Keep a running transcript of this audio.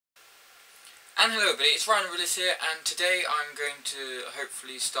And hello everybody, it's Ryanarilus here, and today I'm going to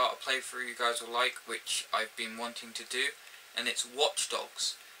hopefully start a playthrough you guys will like, which I've been wanting to do, and it's Watch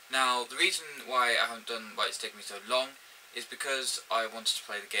Dogs. Now, the reason why I haven't done why it's taken me so long is because I wanted to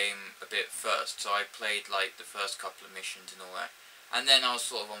play the game a bit first, so I played like the first couple of missions and all that, and then I was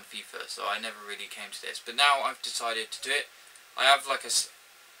sort of on FIFA, so I never really came to this. But now I've decided to do it. I have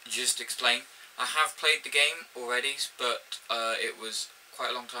just explain, I have played the game already, but it was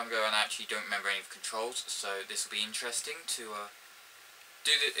quite a long time ago and I actually don't remember any of the controls, so this will be interesting to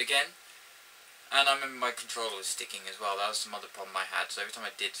do it again. And I remember my controller was sticking as well. That was some other problem I had, so every time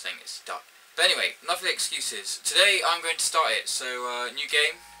I did something it stuck. But anyway, enough of the excuses. Today I'm going to start it, so new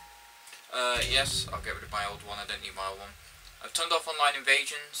game. Yes, I'll get rid of my old one, I don't need my old one. I've turned off online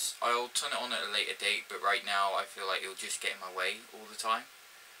invasions. I'll turn it on at a later date, but right now I feel like it'll just get in my way all the time.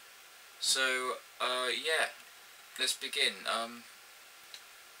 So, yeah, let's begin.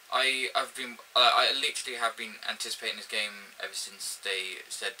 I literally have been anticipating this game ever since they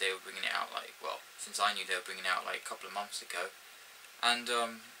said they were bringing it out, since I knew they were bringing it out like a couple of months ago, and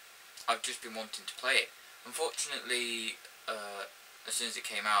I've just been wanting to play it. Unfortunately, as soon as it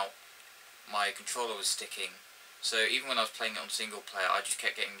came out, my controller was sticking, so even when I was playing it on single player, I just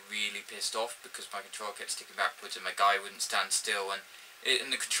kept getting really pissed off because my controller kept sticking backwards and my guy wouldn't stand still, and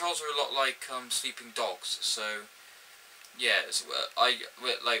the controls are a lot like sleeping dogs, so yeah, so,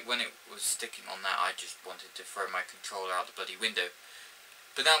 when it was sticking on that, I just wanted to throw my controller out the bloody window.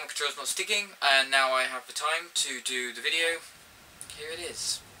 But now my controller's not sticking, and now I have the time to do the video. Here it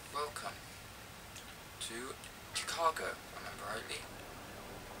is. Welcome to Chicago, if I remember rightly.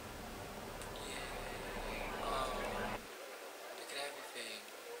 Yay. Oh, look at everything.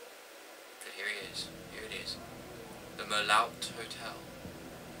 But here it is. Here it is. The Merlaut Hotel.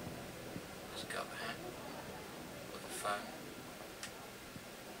 Let's go behind. Phone.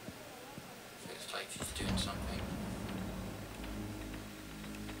 Looks like she's doing something.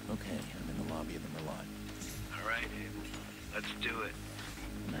 Okay, I'm in the lobby of the Merlaut. Alright, Aiden. Let's do it.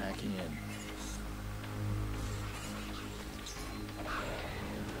 I'm hacking in.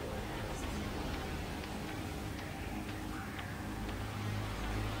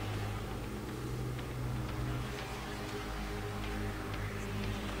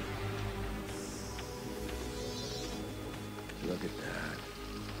 Look at that.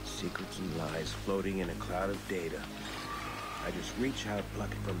 Secrets and lies floating in a cloud of data. I just reach out,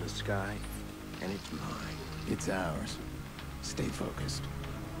 pluck it from the sky, and it's mine. It's ours. Stay focused.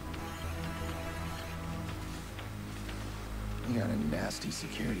 We got a nasty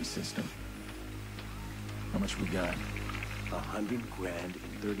security system. How much we got? 100 grand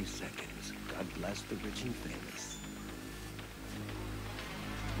in 30 seconds. God bless the rich and famous.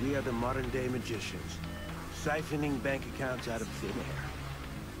 We are the modern-day magicians, siphoning bank accounts out of thin air.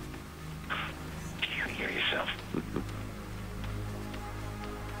 Can you hear yourself?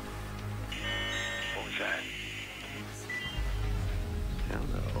 What was that?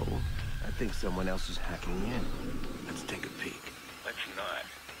 Hello. I think someone else is hacking in. Let's take a peek. Let's not.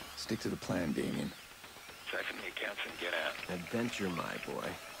 Stick to the plan, Damien. Siphon the accounts and get out. Adventure, my boy.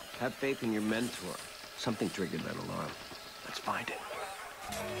 Have faith in your mentor. Something triggered that alarm. Let's find it.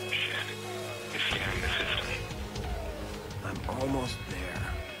 Shit. You're scanning the system. I'm almost there.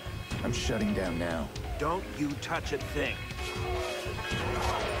 I'm shutting down now. Don't you touch a thing.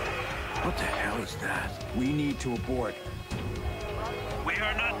 What the hell is that? We need to abort. We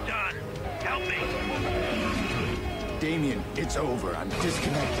are not done. Help me. Damien, it's over. I'm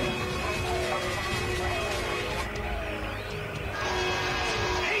disconnecting.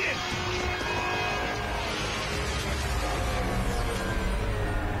 Aiden!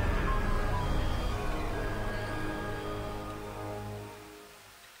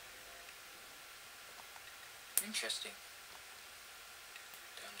 Interesting.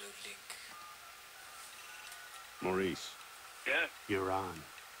 Download link. Maurice, Yeah? you're on.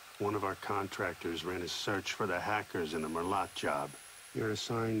 One of our contractors ran a search for the hackers in the Merlaut job. You're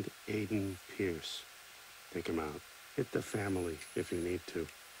assigned Aiden Pierce. Take him out. Hit the family if you need to.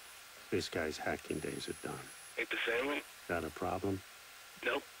 This guy's hacking days are done. Hate the family? Got a problem?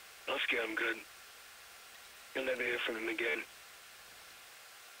 Nope. I'll scare him good. You'll never hear from him again.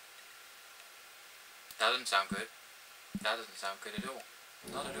 That doesn't sound good. That doesn't sound good at all.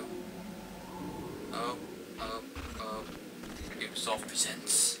 Not at all. Oh. Ubisoft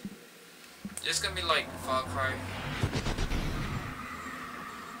presents. Is this gonna be like Far Cry?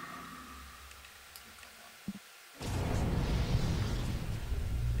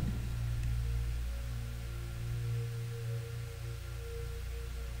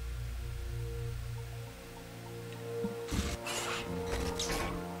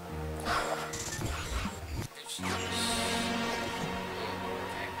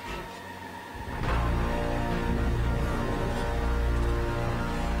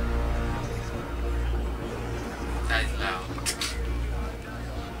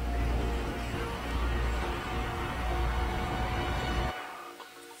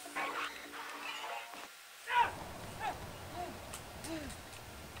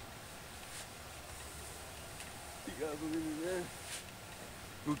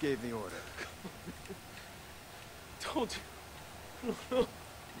 Who gave the order? Don't. No, no. You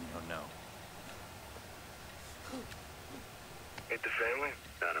don't know. Hit the family?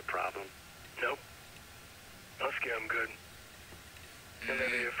 Not a problem. Nope. I'll scare him good. You'll never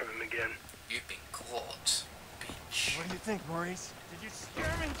hear from him again. You've been caught, bitch. What do you think, Maurice? Did you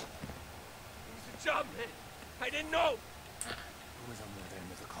scare me? It was a job, man. I didn't know. Who was on the other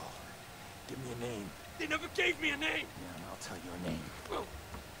end of the call? Give me a name. They never gave me a name. Yeah, and I'll tell you a name. Well,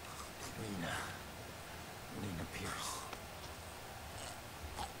 Lena. Lena Pierce.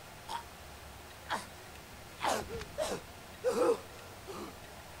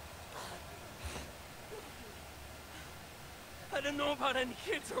 I didn't know about any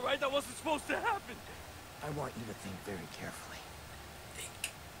kids, all right? That wasn't supposed to happen. I want you to think very carefully.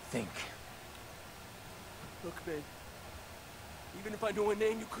 Think. Think. Look, man. Even if I knew a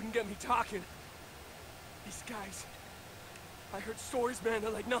name, you couldn't get me talking. These guys. I heard stories, man, they're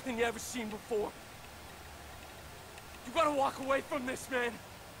like nothing you ever seen before. You gotta walk away from this, man.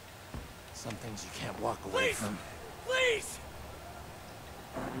 Some things you can't walk away Please! from. Please!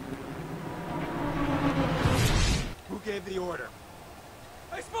 Who gave the order?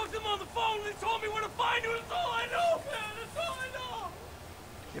 I spoke to them on the phone and they told me where to find you. That's all I know, man. That's all I know.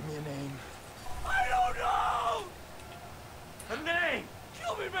 Give me a name. I don't know! A name!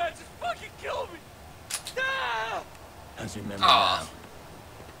 Kill me, man! Just fucking kill me! Ah! As you remember Aw.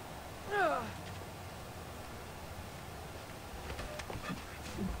 now. Ah!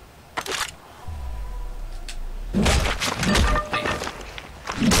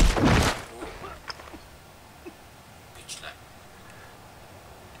 Bitch slap.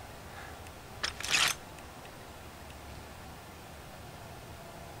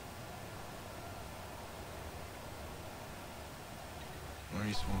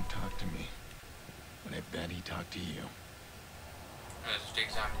 Maurice won't talk to me, but I bet he talked to you. Let's just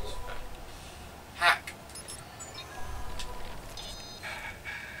examine his phone. Hack.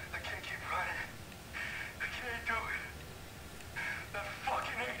 I can't keep running. I can't do it. That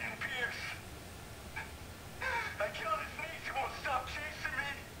fucking Aiden Pierce. I killed his niece. He won't stop chasing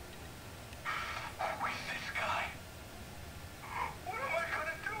me. Who is this guy? What am I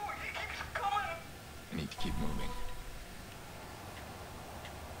gonna do? He keeps coming. I need to keep moving.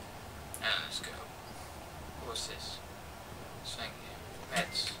 And let's go. What's this? Something here.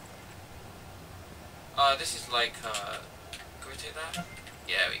 Meds. This is like, can we take that?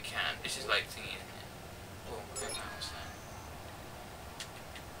 Yeah, we can. This is like thingy, isn't it? Oh, okay, what's that?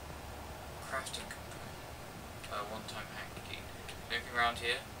 Crafting component. One-time hanky. Anything around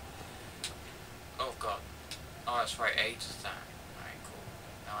here? Oh god. Oh, that's right, AIDS is that. Alright, cool.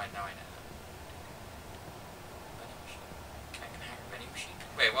 Now I know that. Vending machine. I can hack a vending machine.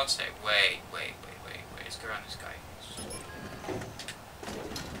 Wait, one sec. Wait. Let's go around this guy.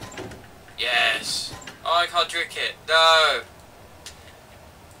 Yes! Oh, I can't drink it. No!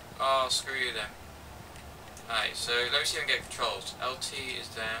 Oh, screw you then. Alright, so let me see if I can get controls. LT is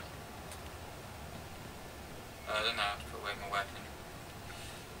there. I don't know, I have to put away my weapon.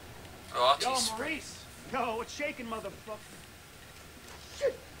 Oh, RT spray. Maurice! Yo, what's shaking, motherfucker?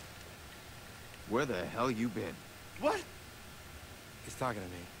 Where the hell you been? What? He's talking to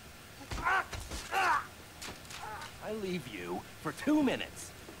me. I leave you for 2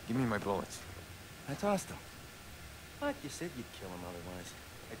 minutes. Give me my bullets. I tossed him. What? You said you'd kill him otherwise.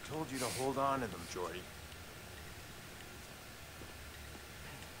 I told you to hold on to them, Jordy.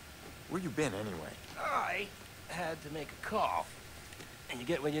 Where you been, anyway? I had to make a call. And you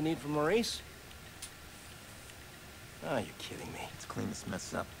get what you need from Maurice? Oh, you're kidding me. Let's clean this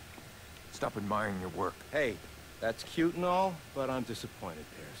mess up. Stop admiring your work. Hey, that's cute and all, but I'm disappointed,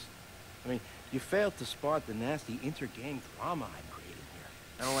 Pierce. I mean, you failed to spot the nasty inter-gang drama I created here.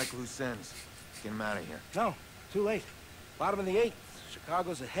 I don't like loose ends. Get him out of here. No, too late. Bottom of the 8th.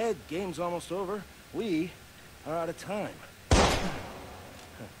 Chicago's ahead. Game's almost over. We are out of time. Nice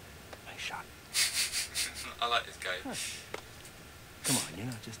shot. I like this guy. Come on, you're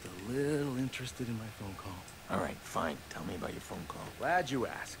not just a little interested in my phone call. All right, fine. Tell me about your phone call. Glad you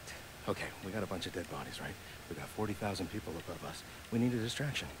asked. Okay, we got a bunch of dead bodies, right? We got 40,000 people above us. We need a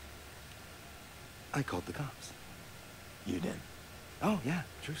distraction. I called the cops. You did. Oh, yeah,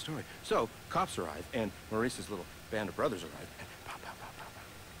 true story. So, cops arrive, and Maurice's little band of brothers arrive, and pow, pow, pow, pow, pow.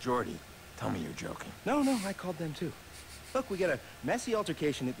 Jordy, tell me you're joking. No, I called them too. Look, we get a messy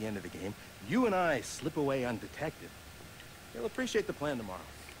altercation at the end of the game. You and I slip away undetected. You'll appreciate the plan tomorrow.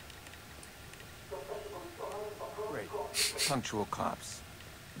 Great. Punctual cops.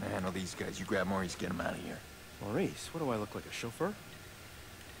 Handle these guys. You grab Maurice, get him out of here. Maurice, what do I look like, a chauffeur?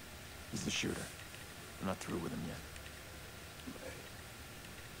 He's the shooter. I'm not through with him yet.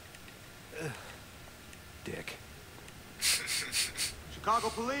 Dick. Chicago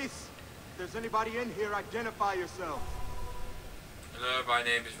police, if there's anybody in here, identify yourselves. Hello, my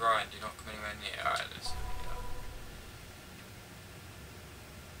name is Ryan. Do not come anywhere near. Alright, let's see what we got.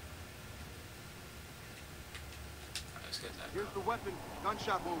 Alright, let's get that. Here's the weapon,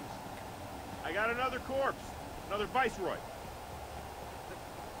 gunshot wounds. I got another corpse. Another Viceroy.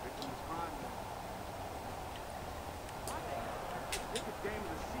 Victim of crime.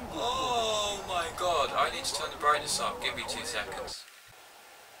 Oh my god, I need to turn the brightness up. Give me 2 seconds.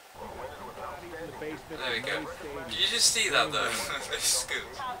 There we go. Did you just see that though? Those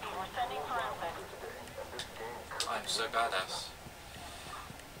scoops. I'm so badass.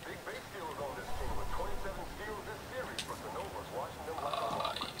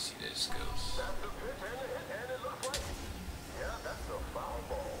 Ah, you see those skills.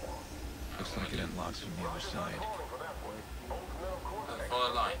 Looks like it unlocks from the other side. Follow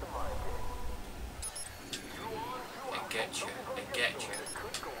the line. It gets you. It gets you.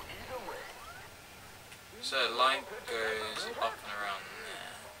 So the line goes up and around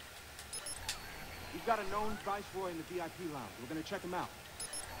there. We've got a known Viceroy in the VIP lounge. We're gonna check him out.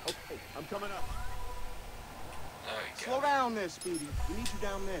 Okay, I'm coming up. There we go. Slow down there, Speedy. We need you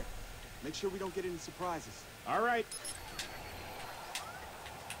down there. Make sure we don't get any surprises. All right.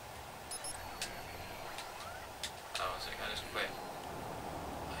 Oh, so I just quit.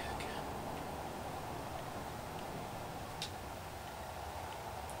 Oh, yeah, okay.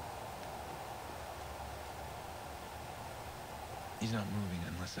 He's not moving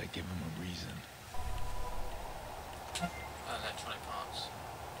unless I give him a reason. Electronic parts.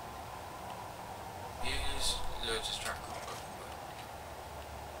 Use lure to distract combo.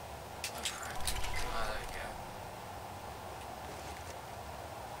 Oh crap. Ah, there we go.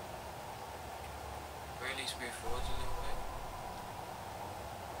 Really move forwards a little bit.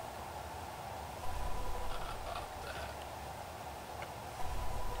 About there.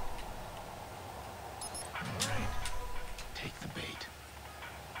 Alright. Take the bait.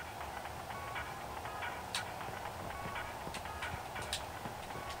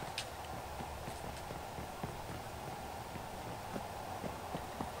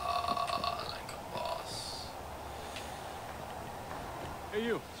 Like a boss. Hey,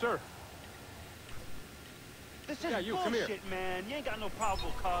 you, sir. This is Yeah, you, come here. bullshit, man. You ain't got no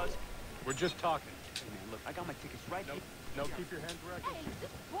probable cause. We're just talking. Hey, man, look, I got my tickets right here. No, keep your hands where I can. Hey, this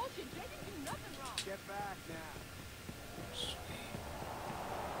is bullshit. Jay didn't do nothing wrong. Get back now.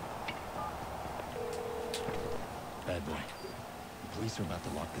 Bad boy. The police are about to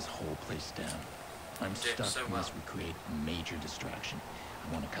lock this whole place down. I'm Did stuck so unless well. we create a major distraction.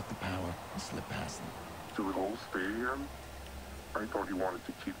 I want to cut the power and slip past them. To the whole stadium? I thought he wanted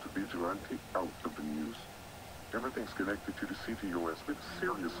to keep the vigilante out of the news. Everything's connected to the CTOS with a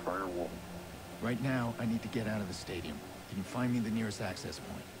serious firewall. Right now, I need to get out of the stadium. Can you find me the nearest access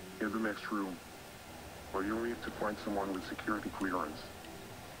point? In the next room. Well, you'll need to find someone with security clearance.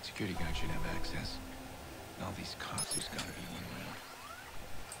 Security guard should have access. All these cops, there's gotta be one around.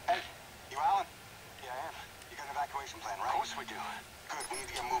 Hey, you Alan? Yeah, I am. You got an evacuation plan, right? Of course we do. Good, we need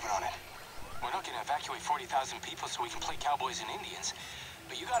to get moving on it. We're not gonna evacuate 40,000 people so we can play cowboys and Indians.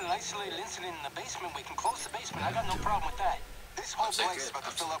 But you got an isolated incident in the basement, we can close the basement. I got no problem with that. This whole place is about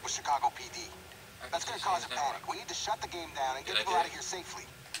to fill up with Chicago PD. That's gonna cause a panic. We need to shut the game down and get people out of here safely.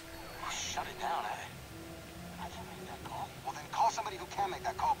 Shut it down, I can't make that call. Well, then call somebody who can make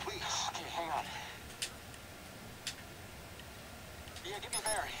that call, please. Okay, hang on. Yeah, give me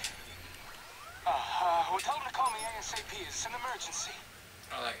Barry. Well, tell him to call me ASAP. It's an emergency.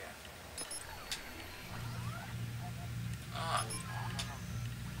 I like it. Ah.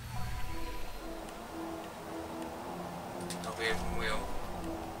 A wheel from wheel.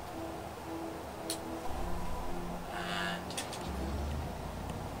 And...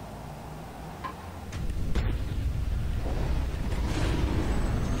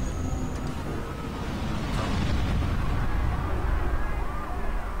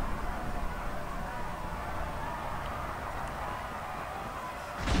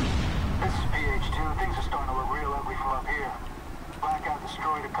 This is PH2. Things are starting to look real ugly from up here. Blackout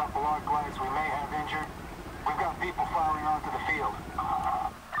destroyed a couple arc lights we may have injured. We've got people filing onto the field.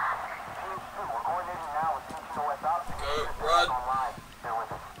 We're coordinating now with CTOS out. Go, run! Bear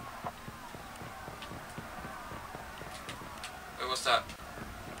with us. Wait, what's that?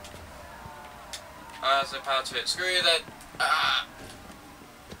 Ah, there's no power to it. Screw you then! Ah!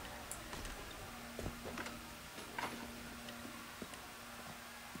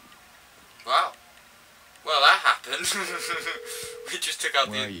 Wow. Well, that happened. We just took out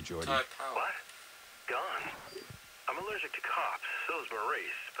Where the are you, Jordan? entire power. What? Gone. I'm allergic to cops. So's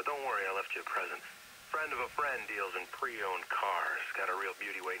Maurice, but don't worry, I left you a present. Friend of a friend deals in pre-owned cars. Got a real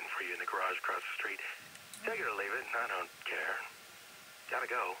beauty waiting for you in the garage across the street. Take it or leave it, I don't care.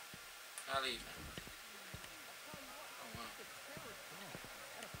 Gotta go. I'll leave.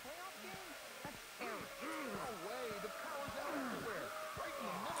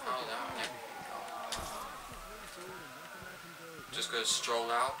 Just gonna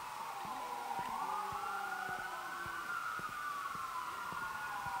stroll out.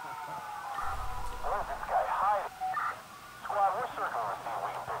 Where's this guy hiding? Squad, we're circling to see if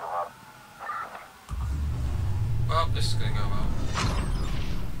we can pick him up. Well, this is gonna go well.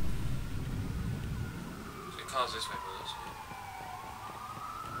 So the car's this way, but that's good.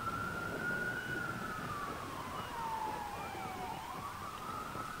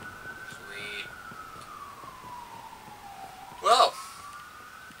 Sweet. Well.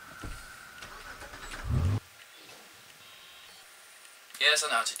 Yes, I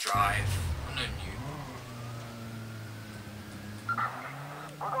know how to drive. I'm no new.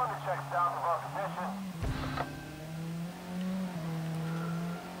 We're going to check south of our position.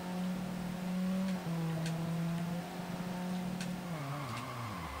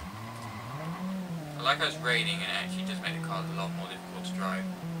 I like how it's raining and it actually just made the car a lot more difficult to drive.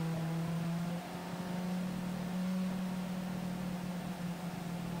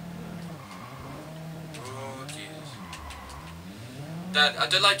 Oh Jesus. Dad, I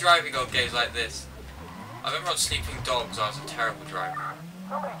don't like driving on games like this. I remember on Sleeping Dogs I was a terrible driver.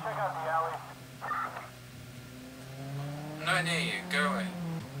 Somebody check out the alley. I'm not near you, go away.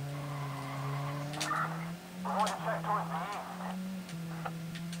 We're going to check towards the east.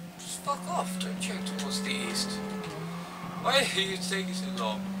 Just fuck off, don't check towards the east. Why are you taking so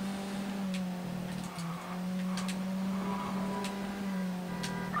long?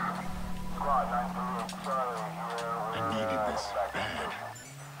 Squad 938 Charlie here. I needed this bad.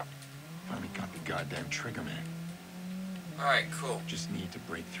 Finally got the goddamn trigger, man. Alright, cool. Just need to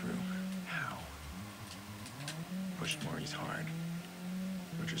break through. How? Pushed Maurice hard.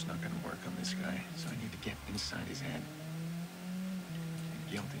 Butcher's not gonna work on this guy, so I need to get inside his head.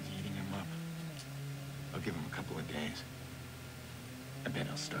 And guilt is eating him up. I'll give him a couple of days. I bet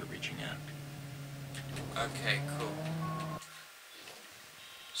I'll start reaching out. Okay, cool.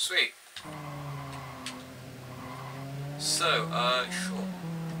 Sweet. So, sure.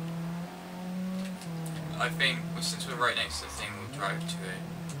 I think, well, since we're right next to the thing, we'll drive to it.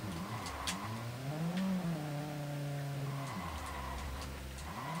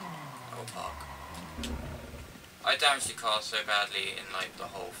 Or park. I damaged the car so badly in, like, the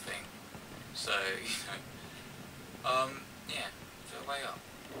whole thing. So, you know. Yeah. Is there a way up?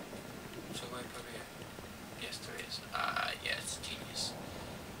 Is there a way up over here? Yes, there is. Yes, genius.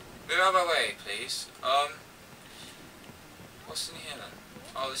 Move out of my way, please. What's in here then?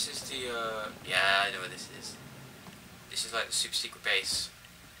 Oh, this is the, yeah, I know what this is. This is like the super secret base.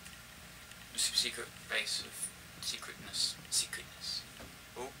 The super secret base of secretness. Secretness.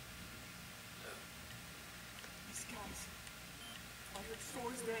 Oh. Oh. These guys. I heard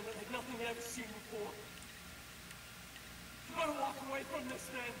stories, man, that like nothing I've ever seen before. You gotta walk away from this,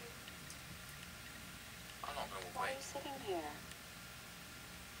 man. I'm not gonna Why wait. are you sitting here?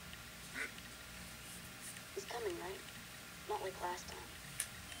 He's coming, right? Not like last time.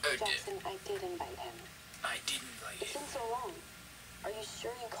 Oh, Jackson, I did invite him. I did invite It's him. been so long. Are you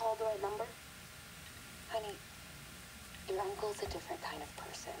sure you called the right number? Honey, your uncle's a different kind of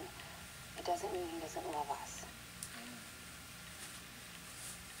person. It doesn't mean he doesn't love us.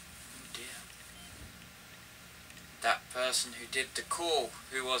 Oh dear. That person who did the call,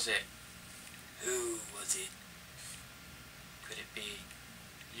 who was it? Who was it? Could it be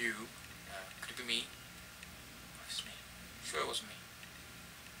you? Could it be me? Oh, it's me. Sure it wasn't me.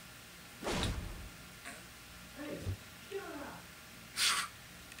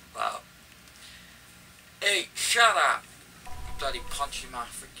 Wow. Hey, shut up! You bloody punching my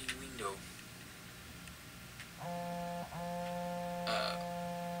freaking window.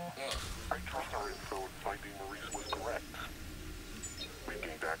 What? I trust our info in finding Maurice was correct. We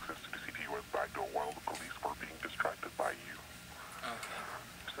gained access to the CTUS backdoor while the police were being distracted by you. Okay.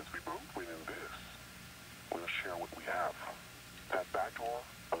 Since we both win in this, we'll share what we have. That backdoor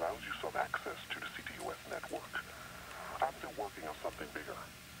allows you some access to the CTUS network. I'm still working on something bigger.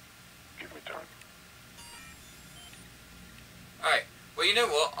 Give me time. Alright, well you know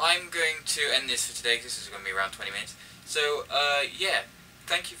what, I'm going to end this for today because this is going to be around 20 minutes. So, yeah,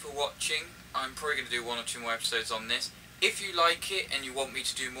 thank you for watching. I'm probably going to do 1 or 2 more episodes on this. If you like it and you want me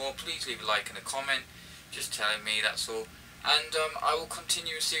to do more, please leave a like and a comment. Just telling me, that's all. And I will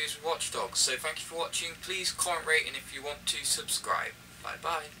continue a series with Watch Dogs. So thank you for watching. Please comment, rate, and if you want to, subscribe. Bye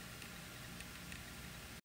bye.